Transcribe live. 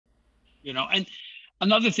And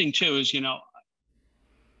another thing too is,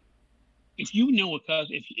 if you know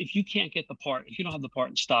if you can't get the part, if you don't have the part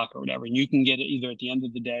in stock or whatever, and you can get it either at the end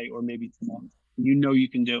of the day or maybe tomorrow, you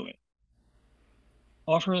can do it.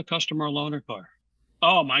 Offer the customer a loaner car.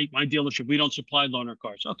 Oh, my dealership, we don't supply loaner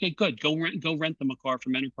cars. Okay, good. Go rent them a car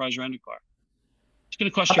from Enterprise Rent a Car. It's going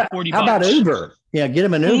to cost you $40. How about Uber? Yeah, get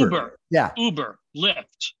them an Uber. Yeah, Uber,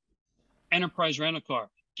 Lyft, Enterprise Rent a Car.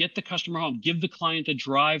 Get the customer home. Give the client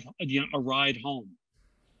a ride home.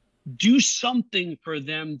 Do something for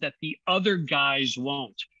them that the other guys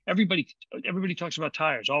won't. Everybody talks about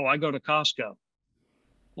tires. Oh, I go to Costco.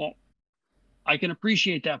 Well, I can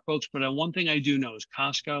appreciate that, folks, but one thing I do know is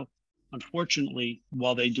Costco, unfortunately,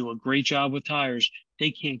 while they do a great job with tires,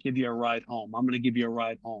 they can't give you a ride home. I'm going to give you a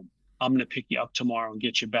ride home. I'm going to pick you up tomorrow and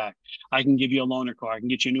get you back. I can give you a loaner car. I can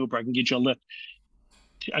get you an Uber. I can get you a Lyft.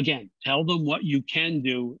 Again, tell them what you can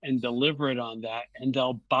do and deliver it on that, and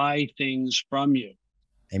they'll buy things from you.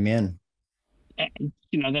 Amen. And,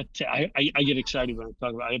 I get excited when I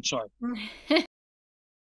talk about it. I'm sorry.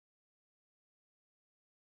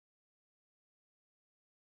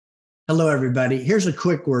 Hello, everybody. Here's a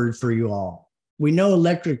quick word for you all. We know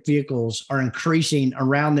electric vehicles are increasing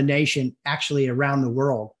around the nation, actually around the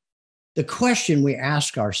world. The question we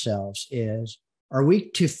ask ourselves is, are we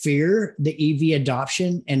to fear the EV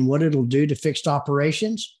adoption and what it'll do to fixed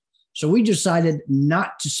operations? So we decided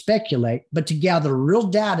not to speculate, but to gather real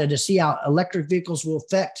data to see how electric vehicles will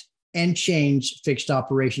affect and change fixed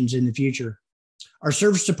operations in the future. Our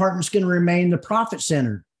service department is going to remain the profit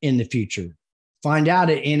center in the future. Find out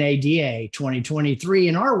at NADA 2023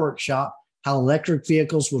 in our workshop how electric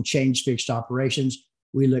vehicles will change fixed operations.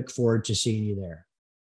 We look forward to seeing you there.